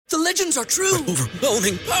The legends are true.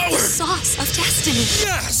 Overwhelming power! Sauce of destiny.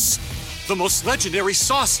 Yes! The most legendary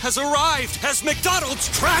sauce has arrived as McDonald's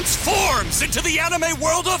transforms into the anime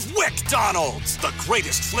world of WickDonald's. The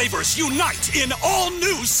greatest flavors unite in all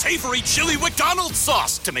new savory chili McDonald's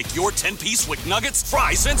sauce to make your 10-piece Wick Nuggets,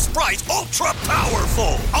 fries, and Sprite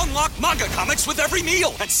ultra-powerful. Unlock manga comics with every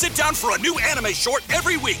meal and sit down for a new anime short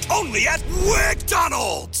every week only at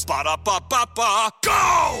WickDonald's. Ba-da-ba-ba-ba,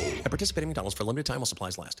 go! At participating McDonald's for a limited time while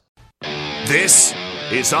supplies last. This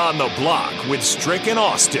is On the Block with Strick and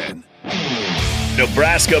Austin.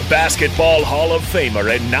 Nebraska Basketball Hall of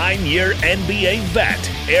Famer and 9-year NBA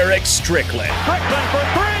vet, Eric Strickland. Strickland for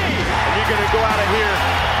three! And you're going to go out of here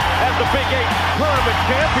as the Big 8 tournament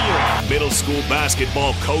champion. Middle school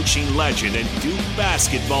basketball coaching legend and Duke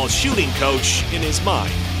basketball shooting coach in his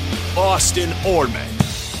mind, Austin Orman.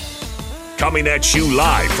 Coming at you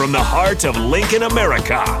live from the heart of Lincoln,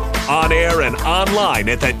 America. On air and online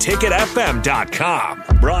at theticketfm.com.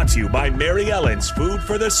 Brought to you by Mary Ellen's Food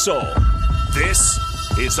for the Soul. This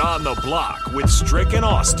is On the Block with Strick and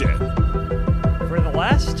Austin. For the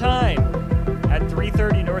last time at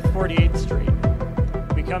 330 North 48th Street,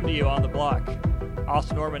 we come to you on the block.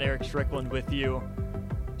 Austin Orman, Eric Strickland with you.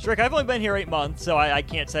 Strick, I've only been here 8 months, so I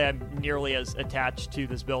can't say I'm nearly as attached to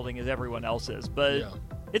this building as everyone else is, but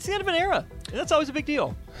it's the end of an era, and that's always a big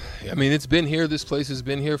deal. I mean, it's been here. This place has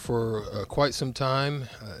been here for quite some time.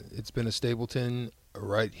 It's been a Stapleton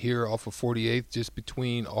right here off of 48th, just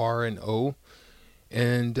between R and O.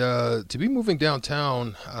 And to be moving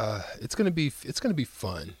downtown, it's gonna be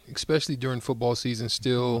fun, especially during football season.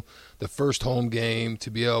 Still, the first home game, to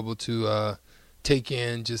be able to take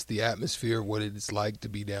in just the atmosphere of what it's like to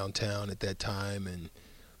be downtown at that time. And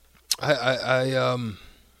I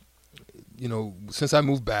you know, since I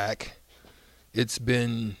moved back, it's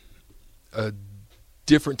been a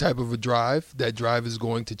different type of a drive. That drive is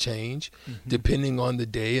going to change depending on the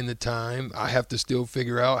day and the time. I have to still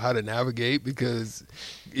figure out how to navigate because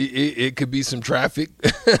it could be some traffic,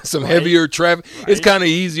 some heavier traffic. Right. It's kind of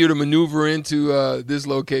easier to maneuver into this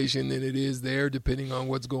location than it is there, depending on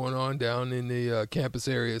what's going on down in the campus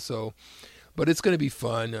area. So, but it's going to be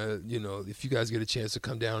fun. You know, if you guys get a chance to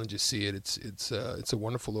come down and just see it, it's a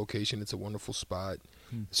wonderful location. It's a wonderful spot.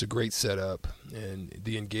 It's a great setup, and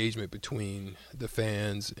the engagement between the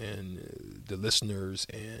fans and the listeners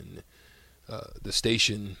and the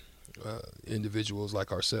station individuals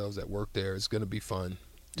like ourselves that work there is going to be fun.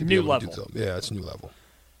 New level. Yeah, it's new level.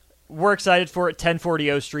 We're excited for it.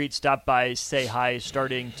 1040 O Street. Stop by, say hi,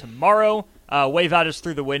 starting tomorrow. Wave at us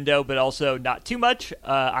through the window, but also not too much.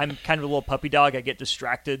 I'm kind of a little puppy dog. I get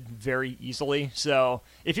distracted very easily. So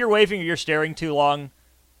if you're waving or you're staring too long,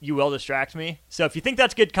 you will distract me. So if you think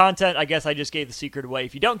that's good content, I guess I just gave the secret away.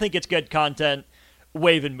 If you don't think it's good content,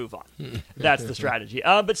 wave and move on. That's the strategy.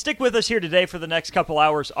 But stick with us here today for the next couple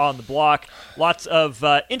hours on the block. Lots of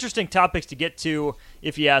interesting topics to get to,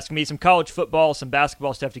 if you ask me. Some college football, some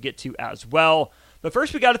basketball stuff to get to as well. But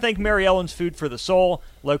first, we got to thank Mary Ellen's Food for the Soul,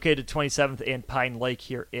 located 27th and Pine Lake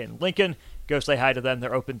here in Lincoln. Go say hi to them.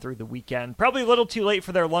 They're open through the weekend. Probably a little too late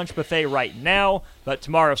for their lunch buffet right now, but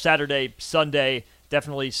tomorrow, Saturday, Sunday,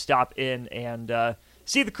 definitely stop in and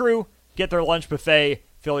see the crew, get their lunch buffet,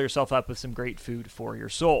 fill yourself up with some great food for your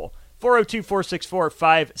soul.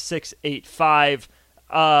 402-464-5685.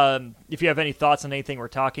 If you have any thoughts on anything we're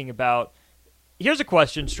talking about, here's a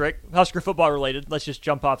question, Strick, Husker football related. Let's just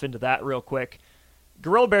jump off into that real quick.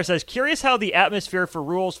 Gorilla Bear says, curious how the atmosphere for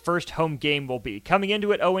Rule's first home game will be. Coming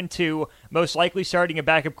into it 0-2, most likely starting a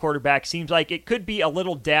backup quarterback, seems like it could be a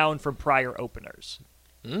little down from prior openers.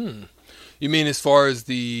 You mean as far as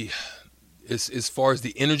the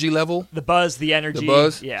energy level? The buzz, the energy. The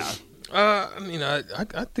buzz? Yeah. I mean, I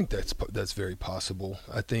think that's very possible.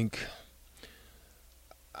 I think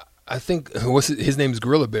his name is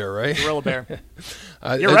Gorilla Bear, right? Gorilla Bear.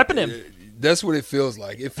 You're repping him. That's what it feels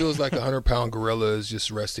like. It feels like 100-pound gorilla is just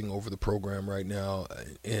resting over the program right now,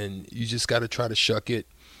 and you just got to try to shuck it.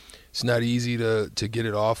 It's not easy to get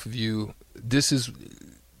it off of you. Let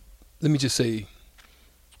me just say,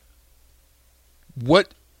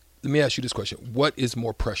 let me ask you this question. What is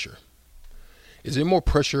more pressure? Is there more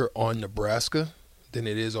pressure on Nebraska than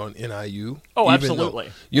it is on NIU? Oh, absolutely.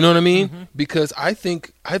 You know what I mean? Mm-hmm. Because I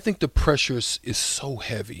think the pressure is so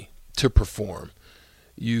heavy to perform.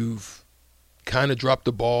 You've kind of dropped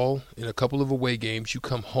the ball in a couple of away games. You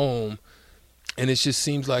come home, and it just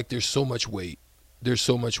seems like there's so much weight. There's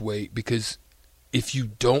so much weight because if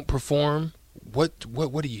you don't perform, what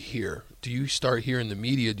do you hear? Do you start hearing the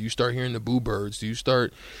media? Do you start hearing the boo birds? Does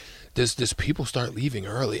people start leaving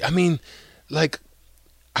early? I mean, like,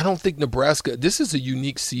 I don't think Nebraska. This is a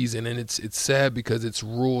unique season, and it's sad because it's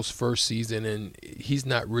Rhule's first season, and he's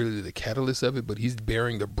not really the catalyst of it, but he's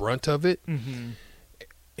bearing the brunt of it. Mm-hmm.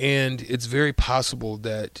 And it's very possible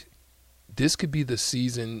that this could be the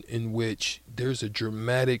season in which there's a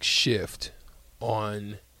dramatic shift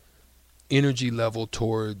on energy level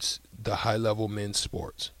towards the high-level men's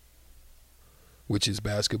sports, which is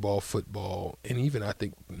basketball, football, and even I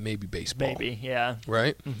think maybe baseball. Maybe, yeah.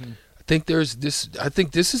 Right? Mm-hmm. I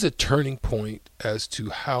think this is a turning point as to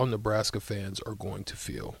how Nebraska fans are going to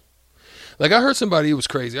feel. Like I heard somebody, it was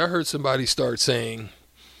crazy. I heard somebody start saying,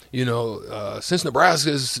 since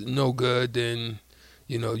Nebraska's no good, then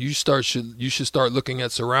you should start looking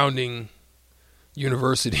at surrounding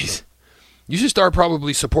universities. You should start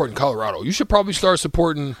probably supporting Colorado. You should probably start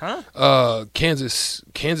supporting Kansas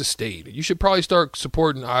State. You should probably start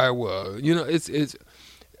supporting Iowa. It's.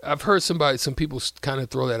 I've heard some people kind of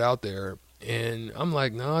throw that out there, and I'm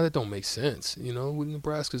like, no, that don't make sense.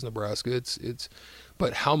 Nebraska's Nebraska. It's,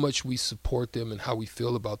 but how much we support them and how we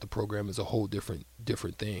feel about the program is a whole different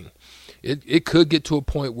thing. It could get to a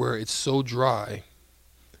point where it's so dry.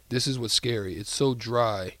 This is what's scary. It's so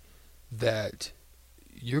dry that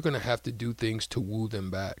you're going to have to do things to woo them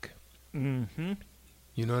back. Mm-hmm.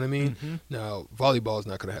 You know what I mean? Mm-hmm. Now, volleyball is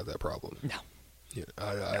not going to have that problem. No.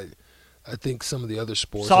 Yeah, I think some of the other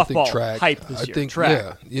sports, softball, I think track, hype this year.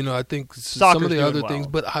 Track. Yeah, I think Soccer's some of the other well. things,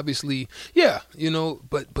 but obviously, yeah,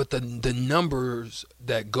 but the numbers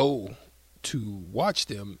that go to watch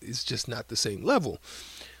them is just not the same level.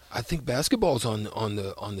 I think basketball's on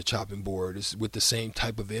the chopping board is with the same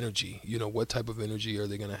type of energy. What type of energy are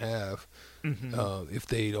they going to have if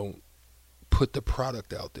they don't put the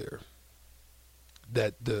product out there?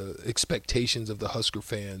 That the expectations of the Husker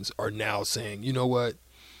fans are now saying, you know what?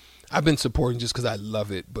 I've been supporting just because I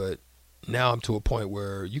love it, but now I'm to a point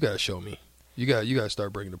where you got to show me. You got to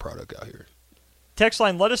start bringing the product out here. Text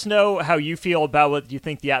line, let us know how you feel about what you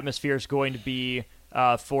think the atmosphere is going to be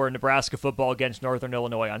for Nebraska football against Northern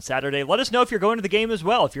Illinois on Saturday. Let us know if you're going to the game as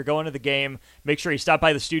well. If you're going to the game, make sure you stop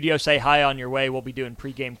by the studio, say hi on your way. We'll be doing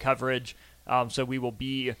pregame coverage, so we will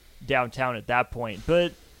be downtown at that point.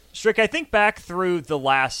 But, Strick, I think back through the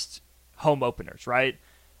last home openers, right?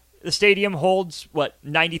 The stadium holds,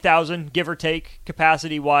 90,000, give or take,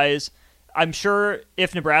 capacity-wise. I'm sure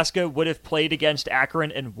if Nebraska would have played against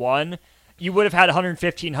Akron and won, you would have had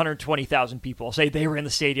 115,000, 120,000 people say they were in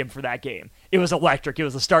the stadium for that game. It was electric. It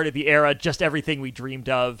was the start of the era, just everything we dreamed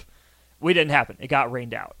of. We didn't happen. It got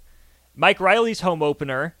rained out. Mike Riley's home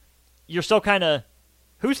opener, you're still kind of,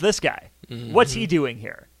 who's this guy? Mm-hmm. What's he doing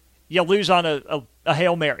here? You lose on a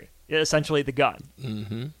Hail Mary, essentially the gun.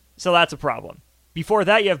 Mm-hmm. So that's a problem. Before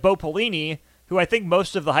that, you have Bo Pelini, who I think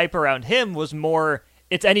most of the hype around him was more,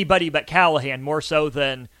 it's anybody but Callahan, more so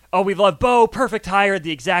than, oh, we love Bo, perfect hire at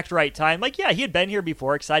the exact right time. Like, yeah, he had been here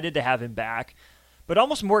before, excited to have him back, but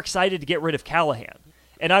almost more excited to get rid of Callahan.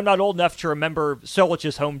 And I'm not old enough to remember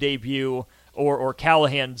Solich's home debut or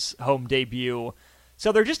Callahan's home debut.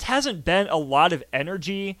 So there just hasn't been a lot of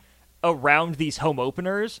energy around these home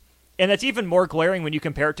openers, and that's even more glaring when you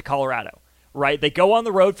compare it to Colorado. Right, they go on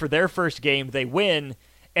the road for their first game, they win,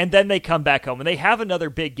 and then they come back home. And they have another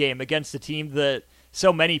big game against a team that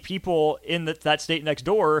so many people in that state next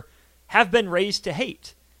door have been raised to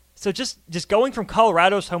hate. So just going from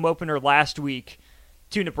Colorado's home opener last week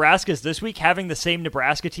to Nebraska's this week, having the same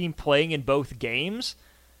Nebraska team playing in both games,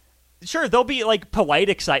 sure, there'll be like polite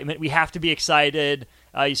excitement. We have to be excited.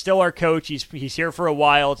 He's still our coach. He's here for a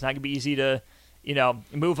while. It's not going to be easy to,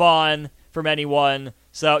 move on from anyone.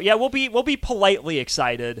 So, yeah, we'll be politely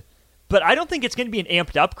excited, but I don't think it's going to be an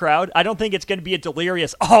amped up crowd. I don't think it's going to be a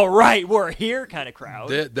delirious, all right, we're here kind of crowd.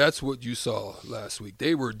 That's what you saw last week.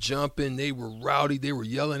 They were jumping, they were rowdy, they were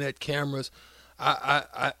yelling at cameras.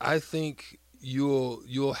 I think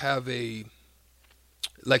you'll have a,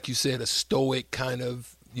 like you said, a stoic kind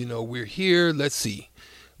of, we're here, let's see.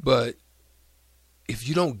 But if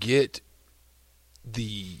you don't get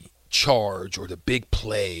the charge or the big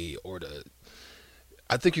play or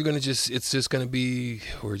I think you're going to it's just going to be,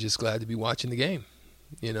 we're just glad to be watching the game.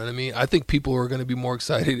 You know what I mean? I think people are going to be more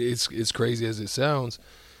excited. It's crazy as it sounds.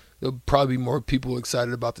 There'll probably be more people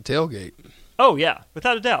excited about the tailgate. Oh, yeah,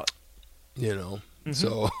 without a doubt. Mm-hmm.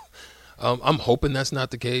 So I'm hoping that's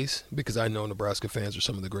not the case because I know Nebraska fans are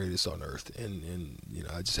some of the greatest on earth. And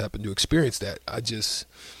I just happen to experience that.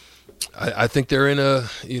 I think they're in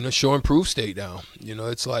a show and prove state now.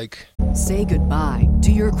 It's like, say goodbye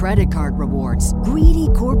to your credit card rewards. Greedy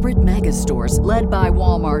corporate mega stores, led by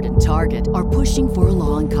Walmart and Target, are pushing for a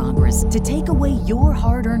law in Congress to take away your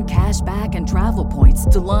hard-earned cash back and travel points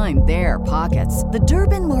to line their pockets. The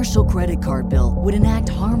Durbin-Marshall credit card bill would enact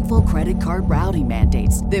harmful credit card routing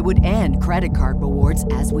mandates that would end credit card rewards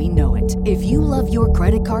as we know it. If you love your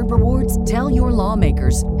credit card rewards, tell your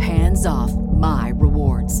lawmakers, hands off my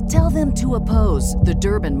rewards. Tell them to oppose the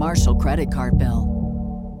Durbin-Marshall credit card bill.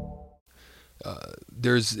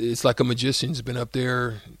 It's like a magician's been up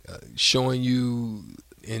there showing you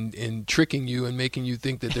and tricking you and making you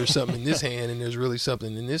think that there's something in this hand and there's really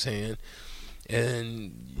something in this hand,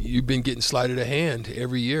 and you've been getting sleight of the hand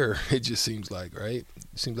every year. It just seems like, right?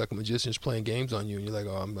 It seems like a magician's playing games on you, and you're like,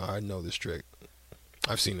 oh, I know this trick.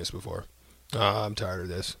 I've seen this before. I'm tired of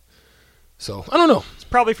this. So I don't know. It's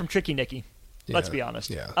probably from Tricky Nicky. Yeah, let's be honest.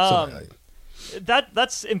 Yeah.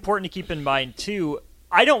 That's important to keep in mind too.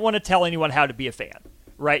 I don't want to tell anyone how to be a fan,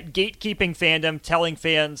 right? Gatekeeping fandom, telling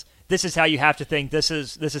fans this is how you have to think, this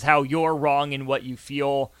is how you're wrong in what you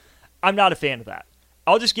feel. I'm not a fan of that.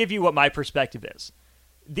 I'll just give you what my perspective is.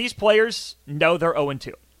 These players know they're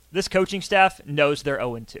 0-2. This coaching staff knows they're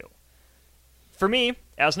 0-2. For me,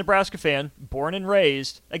 as a Nebraska fan, born and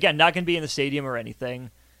raised, again, not going to be in the stadium or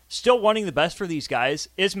anything, still wanting the best for these guys.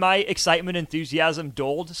 Is my excitement, enthusiasm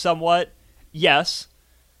dulled somewhat? Yes.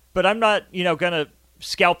 But I'm not, going to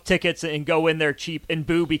scalp tickets and go in there cheap and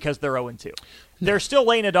boo because they're 0-2. They're still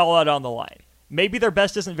laying it all out on the line. Maybe their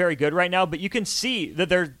best isn't very good right now, but you can see that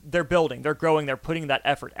they're building, they're growing, they're putting that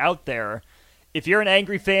effort out there. If you're an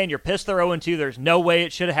angry fan, you're pissed they're 0-2, there's no way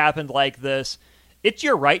it should have happened like this. It's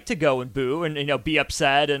your right to go and boo and be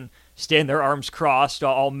upset and stand their arms crossed,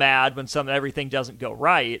 all mad when everything doesn't go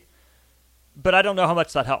right. But I don't know how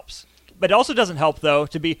much that helps. But it also doesn't help, though,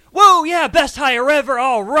 to be, whoa, yeah, best hire ever,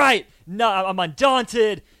 all right. No, I'm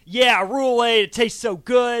undaunted. Yeah, Rule 8, it tastes so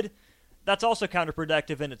good. That's also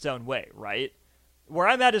counterproductive in its own way, right? Where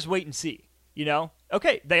I'm at is wait and see,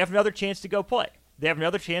 Okay, they have another chance to go play. They have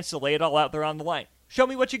another chance to lay it all out there on the line. Show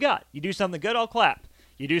me what you got. You do something good, I'll clap.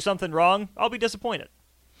 You do something wrong, I'll be disappointed.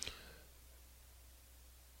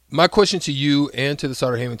 My question to you and to the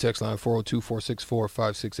Sutter Heyman text line,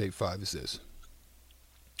 402-464-5685, is this.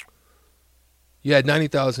 You had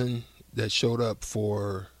 90,000 that showed up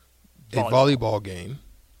for a volleyball game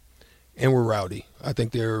and were rowdy. I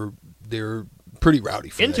think they're pretty rowdy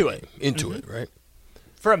for Into that it. game. Into it, right?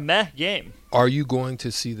 For a meh game. Are you going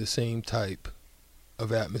to see the same type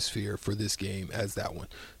of atmosphere for this game as that one?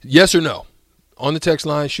 Yes or no? On the text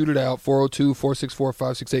line, shoot it out,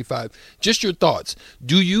 402-464-5685. Just your thoughts.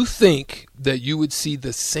 Do you think that you would see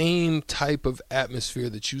the same type of atmosphere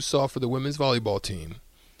that you saw for the women's volleyball team,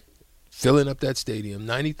 filling up that stadium,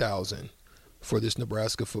 90,000, for this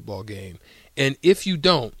Nebraska football game? And if you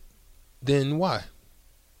don't, then why?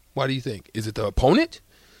 Why do you think? Is it the opponent?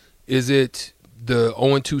 Is it the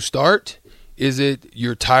 0-2 start? Is it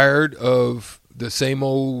you're tired of the same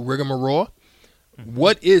old rigmarole?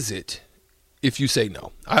 What is it? If you say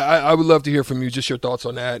no, I would love to hear from you, just your thoughts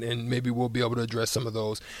on that, and maybe we'll be able to address some of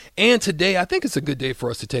those. And today, I think it's a good day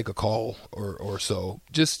for us to take a call or so,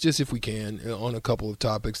 just if we can, on a couple of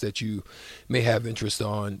topics that you may have interest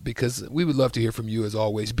on, because we would love to hear from you as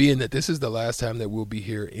always. Being that this is the last time that we'll be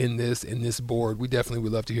here in this board, we definitely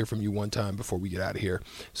would love to hear from you one time before we get out of here.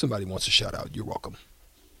 Somebody wants to shout out, you're welcome.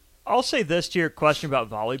 I'll say this to your question about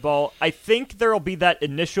volleyball. I think there will be that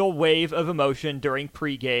initial wave of emotion during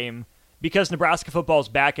pregame, because Nebraska football is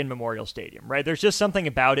back in Memorial Stadium, right? There's just something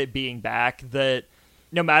about it being back that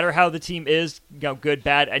no matter how the team is, good,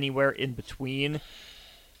 bad, anywhere in between,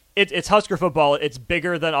 it's Husker football. It's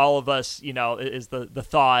bigger than all of us, is the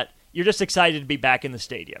thought. You're just excited to be back in the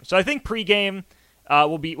stadium. So I think pregame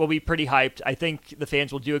will be pretty hyped. I think the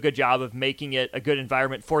fans will do a good job of making it a good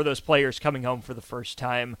environment for those players coming home for the first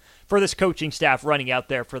time, for this coaching staff running out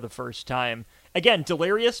there for the first time. Again,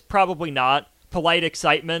 delirious? Probably not. Polite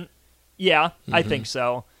excitement? Yeah, I think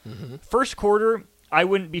so. Mm-hmm. First quarter, I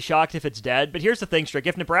wouldn't be shocked if it's dead. But here's the thing, Strick.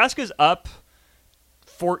 If Nebraska's up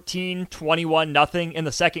 14-21-0 in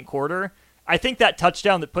the second quarter, I think that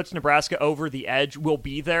touchdown that puts Nebraska over the edge will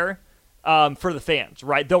be there for the fans,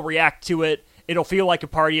 right? They'll react to it. It'll feel like a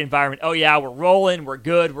party environment. Oh, yeah, we're rolling. We're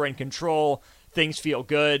good. We're in control. Things feel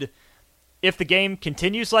good. If the game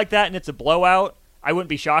continues like that and it's a blowout, I wouldn't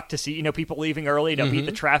be shocked to see, people leaving early, beat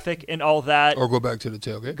the traffic and all that. Or go back to the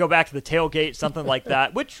tailgate. Go back to the tailgate, something like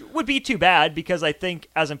that, which would be too bad, because I think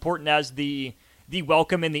as important as the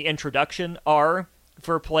welcome and the introduction are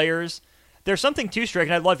for players, there's something too, Strick,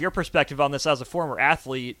 and I'd love your perspective on this as a former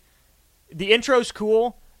athlete. The intro's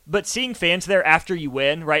cool, but seeing fans there after you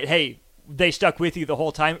win, right? Hey, they stuck with you the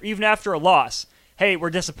whole time, even after a loss. Hey, we're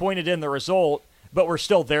disappointed in the result, but we're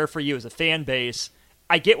still there for you as a fan base.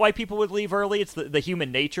 I get why people would leave early. It's the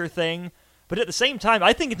human nature thing. But at the same time,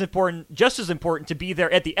 I think it's important, just as important, to be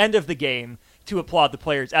there at the end of the game to applaud the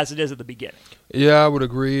players as it is at the beginning. Yeah, I would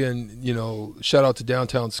agree. And, shout out to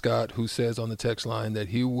Downtown Scott, who says on the text line that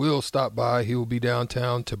he will stop by. He will be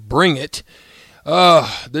downtown to bring it.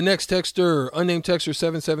 The next texter, unnamed texter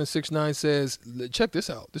 7769 says, check this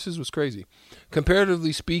out. This is what's crazy.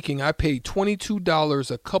 Comparatively speaking, I paid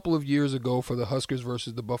 $22 a couple of years ago for the Huskers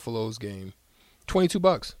versus the Buffaloes game.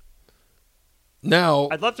 $22. Now,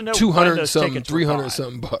 I'd love to know 200 something, 300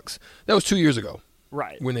 something bucks. That was 2 years ago.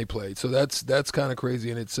 Right. When they played. So that's kind of crazy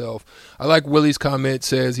in itself. I like Willie's comment,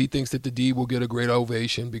 says he thinks that the D will get a great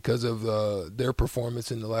ovation because of their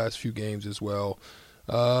performance in the last few games as well.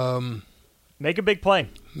 Make a big play.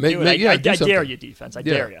 I dare you, defense. I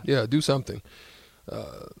dare you. Yeah, do something.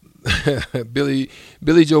 Billy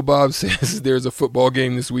Joe Bob says there's a football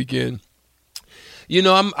game this weekend.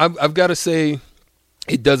 I've got to say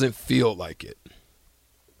it doesn't feel like it.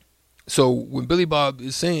 So when Billy Bob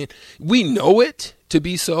is saying, we know it to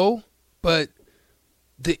be so, but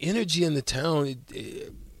the energy in the town,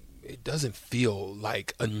 it doesn't feel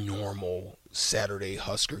like a normal Saturday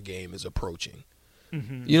Husker game is approaching.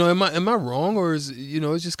 Mm-hmm. Am I wrong, or is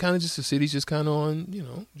it's just kind of just the city's just kind of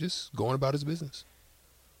on just going about its business?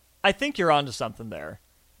 I think you're onto something there.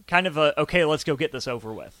 Kind of okay, let's go get this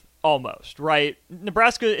over with. Almost, right?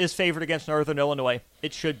 Nebraska is favored against Northern Illinois.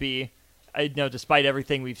 It should be. Despite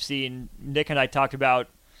everything we've seen, Nick and I talked about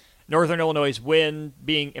Northern Illinois' win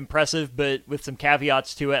being impressive, but with some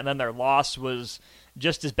caveats to it, and then their loss was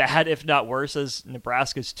just as bad, if not worse, as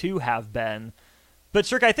Nebraska's two have been. But,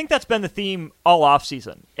 Strick, I think that's been the theme all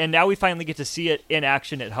offseason, and now we finally get to see it in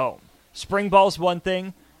action at home. Spring ball's one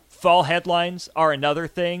thing, fall headlines are another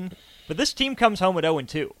thing, but this team comes home at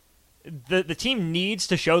 0-2. The team needs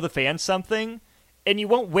to show the fans something, and you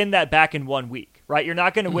won't win that back in 1 week, right? You're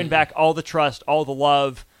not going to win back all the trust, all the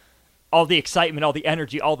love, all the excitement, all the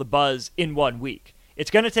energy, all the buzz in 1 week.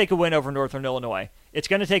 It's going to take a win over Northern Illinois. It's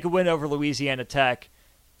going to take a win over Louisiana Tech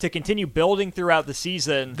to continue building throughout the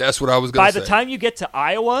season. That's what I was going to say. By the time you get to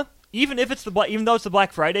Iowa, even though it's the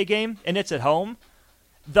Black Friday game and it's at home,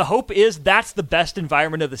 the hope is that's the best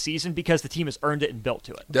environment of the season because the team has earned it and built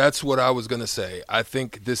to it. That's what I was going to say. I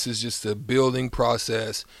think this is just a building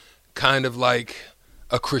process, kind of like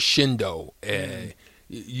a crescendo.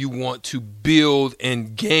 You want to build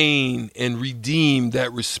and gain and redeem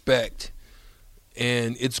that respect.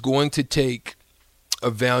 And it's going to take a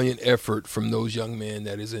valiant effort from those young men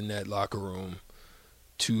that is in that locker room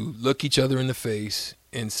to look each other in the face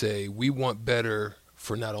and say, we want better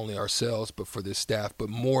for not only ourselves, but for this staff, but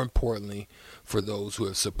more importantly, for those who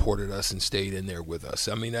have supported us and stayed in there with us.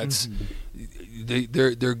 I mean, that's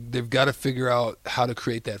they've got to figure out how to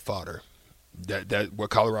create that fodder. That what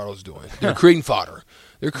Colorado's doing. They're creating fodder.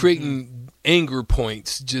 They're creating anger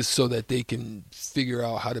points just so that they can figure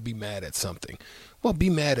out how to be mad at something. Well, be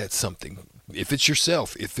mad at something. If it's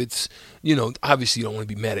yourself, if it's, obviously you don't want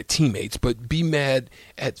to be mad at teammates, but be mad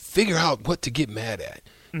at, figure out what to get mad at.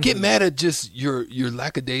 Mm-hmm. Get mad at just your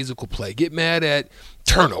lackadaisical play. Get mad at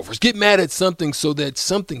turnovers. Get mad at something so that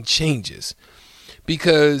something changes.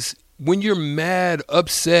 Because when you're mad,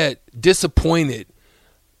 upset, disappointed,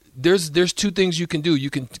 there's two things you can do. You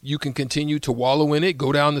can continue to wallow in it,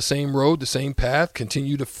 go down the same road, the same path,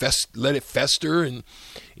 continue to let it fester and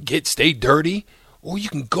stay dirty. Or you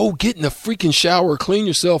can go get in a freaking shower, clean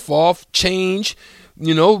yourself off, change,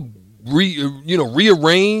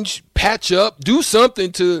 rearrange, patch up, do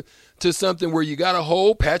something to something where you got a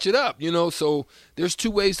hole, patch it up, So there's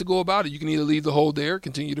two ways to go about it. You can either leave the hole there,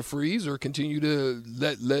 continue to freeze, or continue to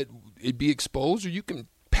let it be exposed, or you can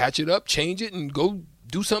patch it up, change it, and go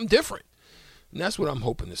do something different. And that's what I'm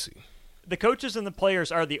hoping to see. The coaches and the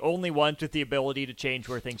players are the only ones with the ability to change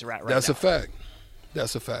where things are at right now. That's a fact.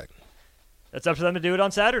 That's a fact. It's up to them to do it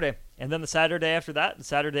on Saturday, and then the Saturday after that, the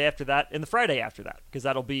Saturday after that, and the Friday after that, because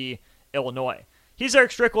that'll be Illinois. He's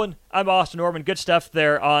Eric Strickland. I'm Austin Orman. Good stuff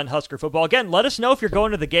there on Husker football. Again, let us know if you're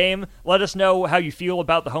going to the game. Let us know how you feel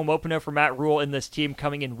about the home opener for Matt Rhule and this team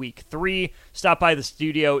coming in Week 3. Stop by the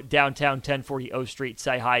studio downtown 1040 O Street.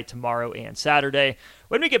 Say hi tomorrow and Saturday.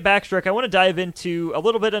 When we get back, Strick, I want to dive into a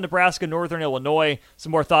little bit of Nebraska, Northern Illinois,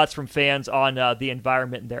 some more thoughts from fans on the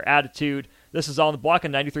environment and their attitude. This is On the Block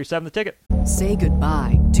on 93.7 The Ticket. Say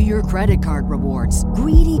goodbye to your credit card rewards.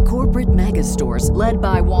 Greedy corporate mega stores, led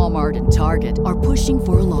by Walmart and Target, are pushing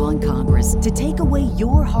for a law in Congress to take away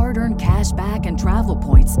your hard-earned cash back and travel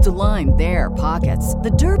points to line their pockets.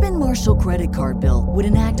 The Durbin-Marshall credit card bill would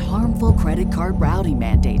enact harmful credit card routing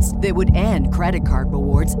mandates that would end credit card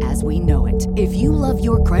rewards as we know it. If you love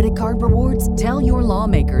your credit card rewards, tell your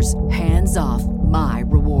lawmakers, hands off my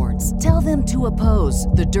rewards. Tell them to oppose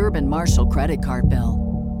the Durbin-Marshall credit card bill.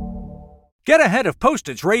 Get ahead of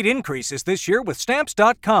postage rate increases this year with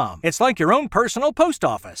Stamps.com. It's like your own personal post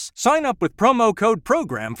office. Sign up with promo code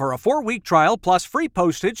PROGRAM for a 4-week trial plus free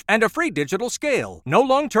postage and a free digital scale. No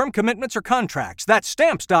long-term commitments or contracts. That's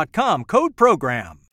Stamps.com, code PROGRAM.